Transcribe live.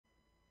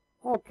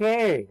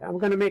Okay, I'm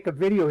going to make a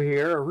video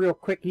here, a real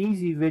quick,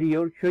 easy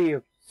video to show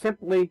you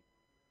simply,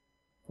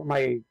 for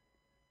my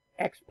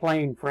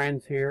X-Plane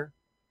friends here,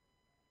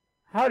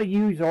 how to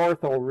use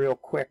Ortho real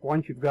quick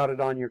once you've got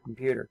it on your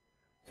computer.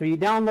 So you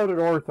downloaded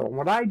Ortho, and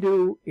what I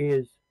do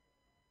is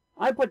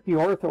I put the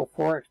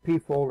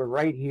Ortho4xp folder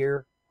right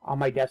here on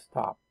my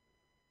desktop.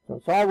 So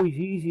it's always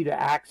easy to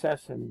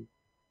access and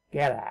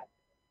get at.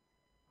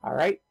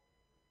 Alright?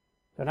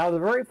 So now the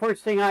very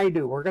first thing I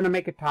do, we're going to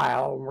make a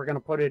tile, and we're going to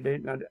put it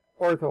in an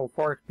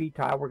Ortho4xp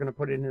tile, we're going to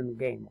put it in the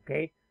game,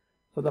 okay?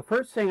 So the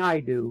first thing I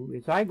do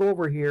is I go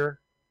over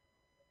here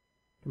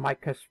to my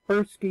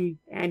Kaspersky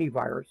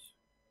antivirus,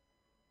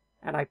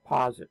 and I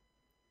pause it.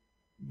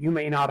 You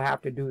may not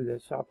have to do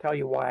this, I'll tell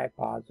you why I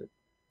pause it.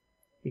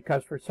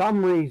 Because for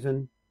some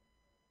reason,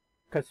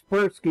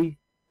 Kaspersky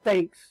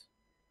thinks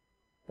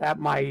that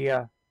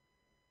my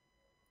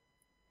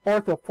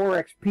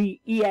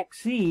Ortho4xp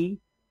exe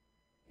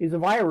is a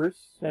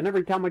virus, and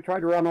every time I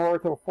try to run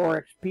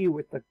Ortho4xp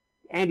with the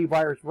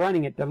antivirus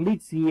running, it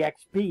deletes the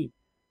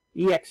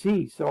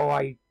exe, so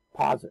I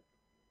pause it.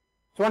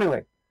 So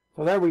anyway,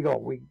 so there we go.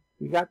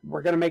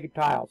 We're going to make a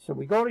tile. So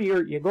we go to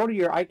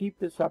your, I keep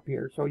this up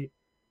here, so you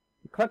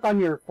click on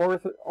your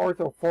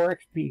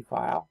Ortho4xp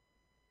file,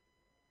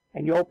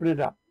 and you open it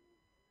up.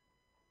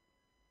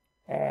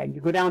 And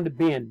you go down to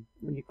bin.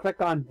 When you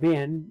click on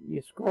bin,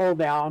 you scroll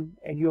down,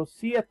 and you'll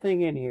see a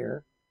thing in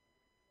here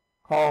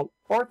called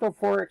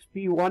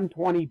Ortho4xp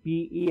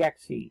 120B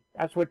exe.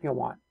 That's what you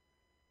want.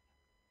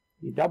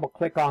 You double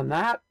click on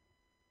that,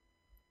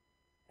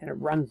 and it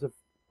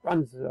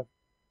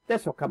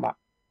this will come up.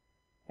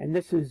 And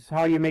this is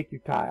how you make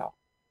your tile.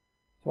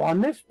 So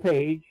on this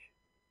page,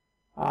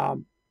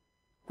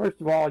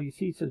 first of all, you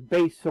see it says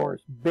base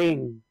source,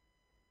 Bing,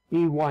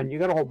 B1. You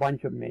got a whole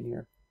bunch of them in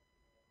here.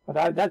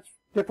 But that's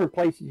different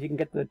places you can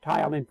get the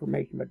tile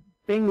information. But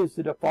Bing is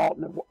the default,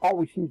 and it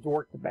always seems to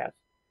work the best.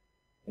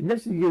 And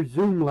this is your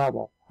zoom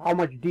level, how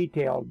much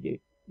detail you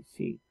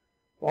see.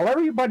 Well,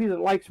 everybody that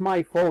likes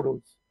my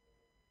photos,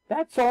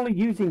 that's only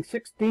using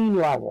 16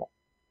 level.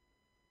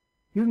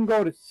 You can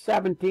go to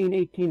 17,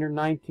 18, or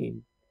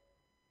 19.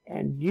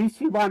 And you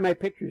see by my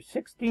pictures,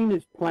 16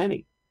 is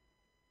plenty.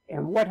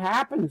 And what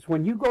happens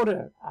when you go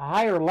to a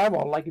higher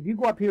level, like if you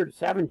go up here to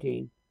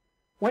 17,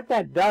 what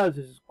that does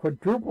is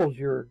quadruples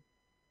your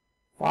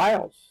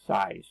file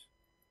size.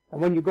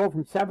 And when you go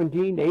from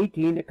 17 to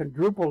 18, it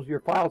quadruples your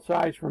file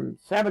size from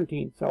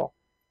 17. So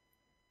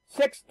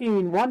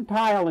 16, one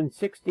tile in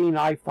 16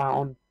 I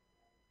found,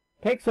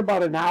 takes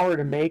about an hour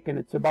to make, and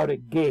it's about a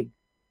gig.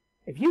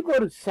 If you go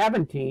to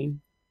 17,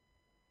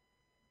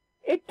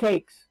 it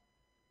takes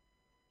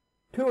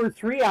 2 or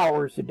 3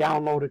 hours to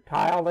download a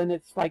tile, and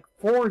it's like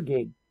 4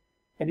 gig.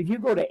 And if you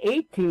go to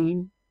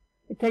 18,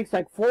 it takes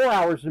like 4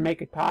 hours to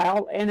make a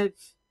tile, and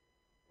it's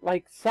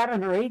like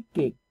 7 or 8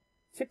 gig.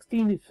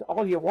 16 is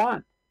all you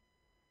want.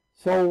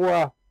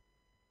 So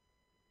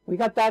we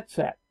got that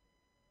set.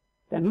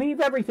 Then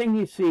leave everything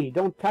you see.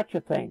 Don't touch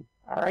a thing.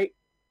 All right?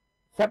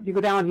 Except you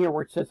go down here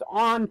where it says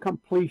on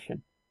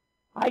completion.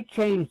 I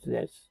changed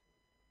this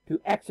to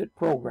exit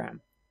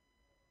program,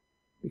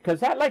 because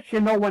that lets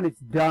you know when it's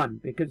done.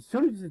 Because as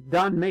soon as it's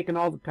done making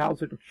all the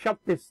tiles, it'll shut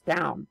this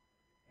down.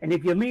 And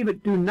if you leave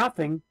it do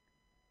nothing,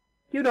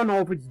 you don't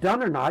know if it's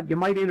done or not. You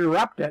might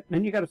interrupt it, and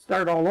then you got to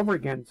start all over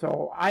again.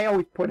 So I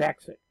always put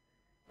exit.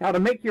 Now to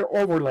make your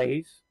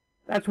overlays,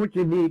 that's what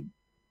you need.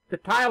 The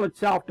tile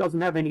itself doesn't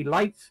have any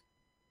lights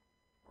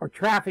or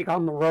traffic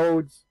on the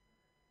roads.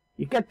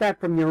 You get that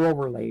from your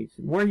overlays.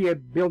 And where you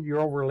build your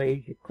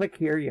overlays, you click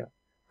here, you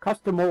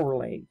custom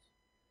overlays.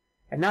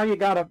 And now you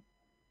got a,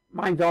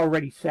 mine's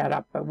already set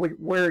up, but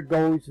where it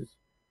goes is,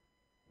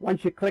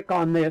 once you click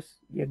on this,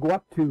 you go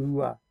up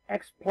to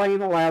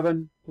X-Plane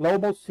 11,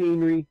 Global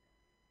Scenery,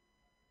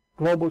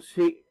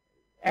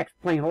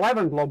 X-Plane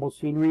 11 Global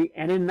Scenery,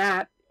 and in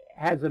that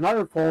has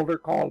another folder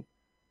called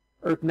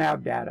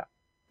EarthNav Data.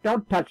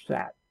 Don't touch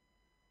that.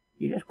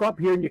 You just go up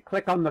here and you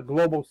click on the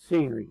Global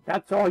Scenery.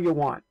 That's all you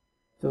want.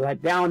 So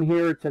that down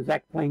here it says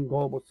X-Plane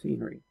Global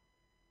Scenery.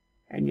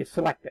 And you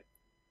select it.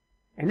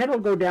 And it'll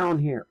go down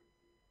here.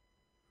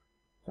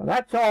 So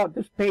that's all,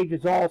 this page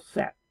is all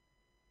set.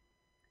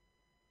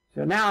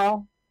 So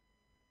now,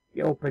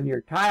 you open your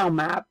tile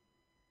map,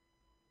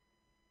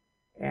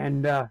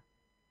 and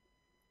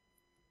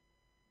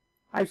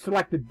I've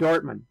selected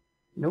Dortmund.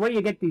 And the way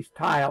you get these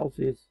tiles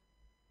is,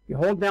 you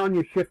hold down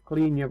your shift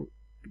key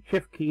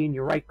and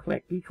you right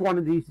click. Each one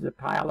of these is a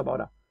tile about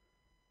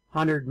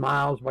 100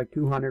 miles by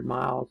 200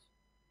 miles.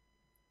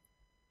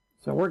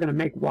 So we're going to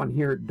make one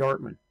here at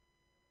Dortmund.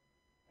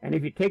 And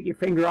if you take your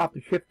finger off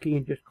the shift key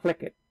and just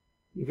click it,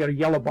 you get a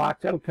yellow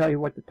box. That'll tell you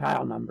what the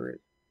tile number is.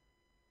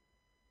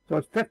 So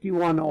it's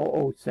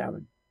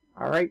 51007.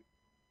 All right?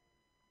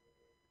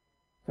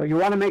 So you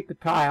want to make the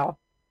tile.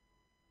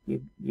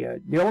 The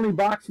only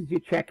boxes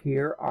you check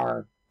here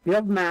are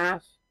build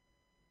mass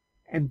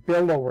and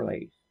build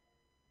overlays.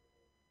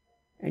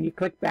 And you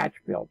click batch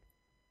build.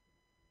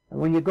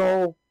 And when you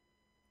go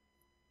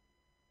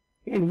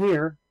in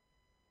here,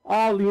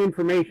 all the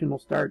information will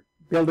start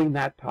building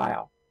that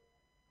tile.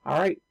 All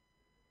right.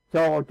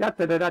 So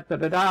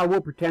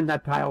we'll pretend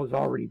that tile is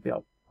already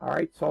built. All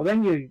right. So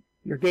then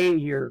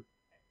your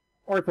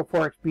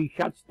Ortho4xp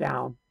shuts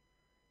down.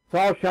 It's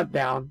all shut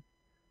down.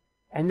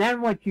 And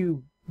then what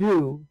you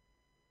do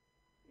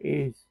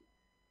is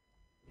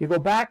you go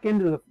back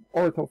into the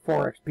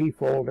Ortho4xp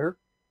folder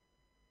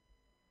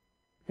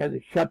because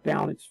it's shut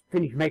down. It's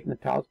finished making the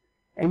tiles,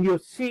 and you'll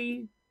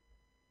see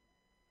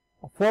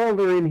a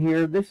folder in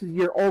here. This is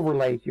your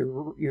overlays,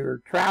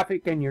 your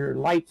traffic and your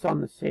lights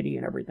on the city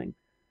and everything.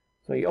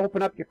 So you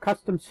open up your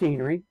custom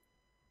scenery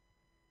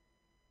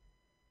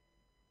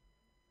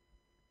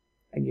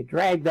and you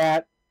drag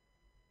that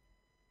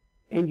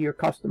into your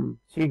custom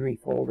scenery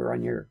folder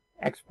on your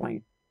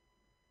X-Plane.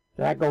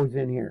 So that goes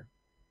in here.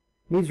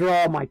 These are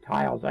all my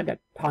tiles. I got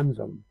tons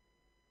of them.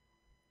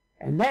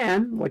 And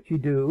then what you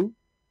do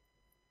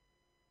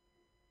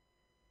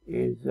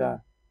is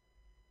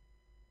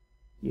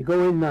you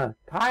go in the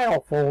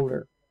tile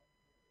folder.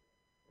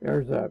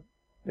 That's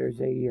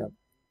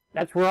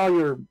where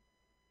all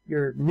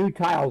your new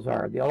tiles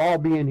are. They'll all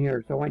be in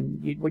here. So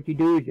what you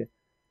do is you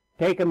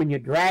take them and you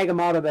drag them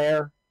out of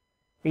there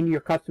into your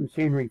custom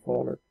scenery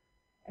folder.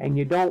 And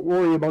you don't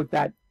worry about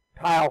that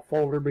tile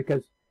folder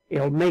because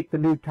it'll make the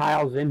new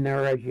tiles in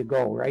there as you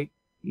go, right?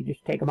 You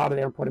just take them out of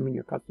there and put them in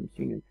your custom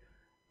scenery.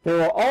 There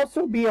will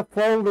also be a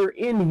folder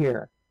in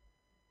here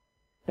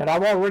that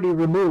I've already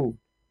removed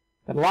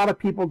that a lot of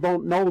people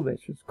don't know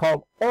this. It's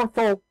called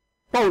Ortho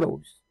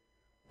Photos.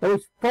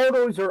 Those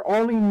photos are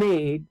only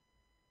made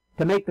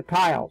to make the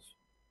tiles.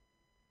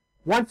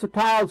 Once the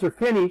tiles are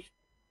finished,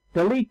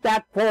 delete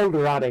that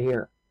folder out of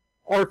here.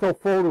 Ortho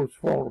Photos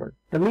folder.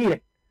 Delete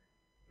it.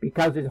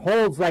 Because it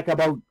holds like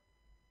about,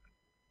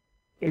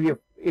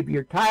 if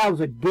your tile's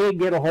a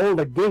gig, it'll hold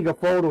a gig of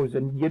photos,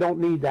 and you don't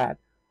need that.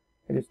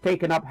 And it's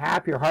taken up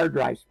half your hard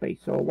drive space.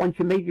 So once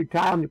you make your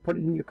tile and you put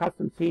it in your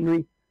custom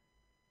scenery,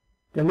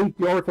 delete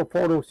the Ortho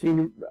Photo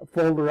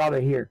folder out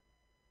of here.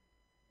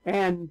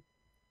 And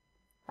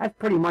that's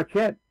pretty much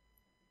it.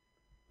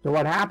 So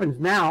what happens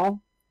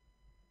now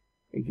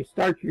is you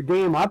start your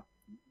game up,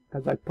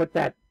 because I put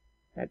that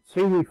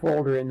scenery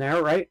folder in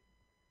there, right?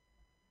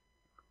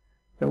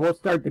 So we'll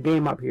start the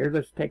game up here.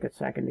 Let's take a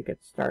second to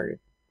get started.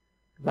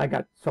 Because I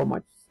got so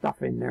much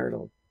stuff in there.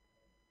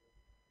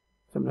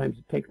 Sometimes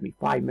it takes me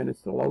 5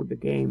 minutes to load the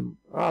game.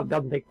 Well, it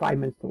doesn't take 5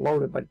 minutes to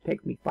load it, but it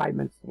takes me 5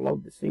 minutes to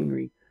load the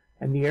scenery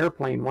and the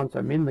airplane once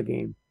I'm in the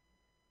game.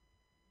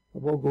 So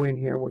we'll go in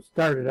here. We'll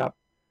start it up.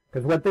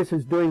 Because what this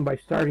is doing by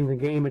starting the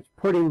game, it's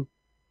putting,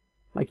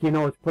 like you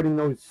know, it's putting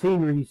those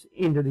sceneries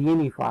into the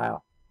ini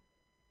file.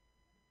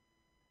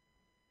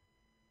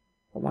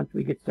 But once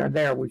we get started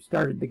there, we've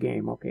started the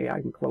game. Okay,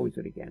 I can close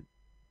it again.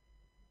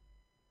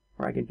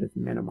 Or I can just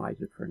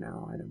minimize it for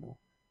now. I don't know.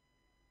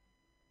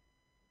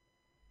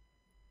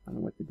 I don't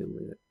know what to do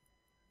with it.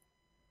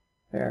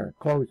 There,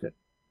 close it.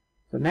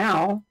 So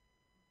now,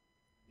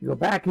 you go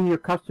back in your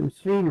custom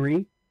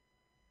scenery,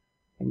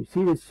 and you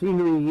see the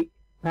scenery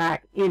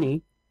pack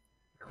ini.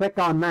 Click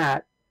on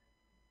that,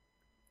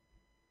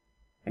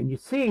 and you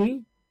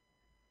see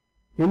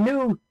your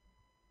new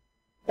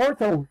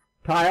Ortho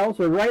tiles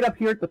are right up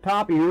here at the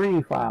top of your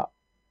ini file.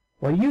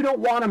 Well, you don't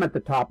want them at the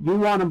top. You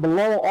want them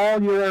below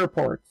all your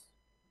airports.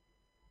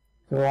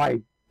 So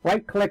I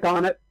right-click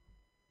on it,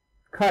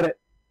 cut it,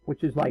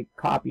 which is like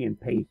copy and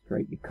paste,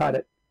 right? You cut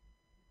it.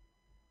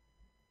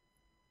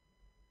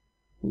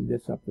 Move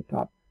this up the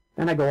top.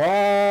 Then I go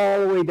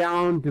all the way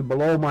down to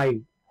below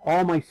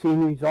all my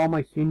sceneries, all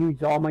my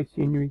sceneries, all my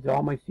sceneries,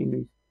 all my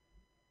sceneries,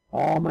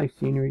 all my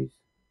sceneries,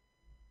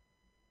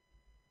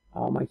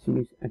 all my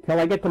sceneries, until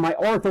I get to my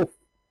Ortho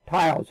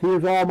tiles.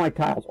 Here's all my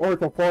tiles,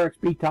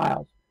 Ortho4xp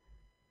tiles.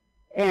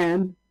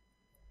 And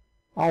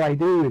all I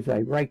do is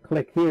I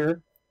right-click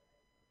here,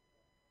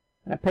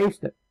 and I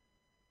paste it.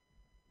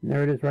 And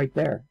there it is right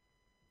there.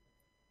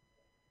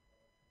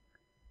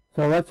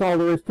 So that's all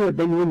there is to it.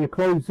 Then when you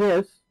close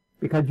this,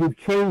 because you've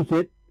changed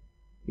it,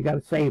 you got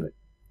to save it.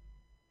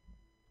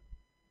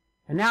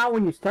 And now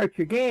when you start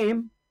your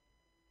game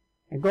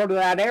and go to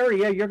that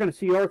area, you're going to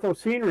see Ortho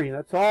scenery.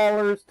 That's all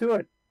there is to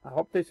it. I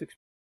hope this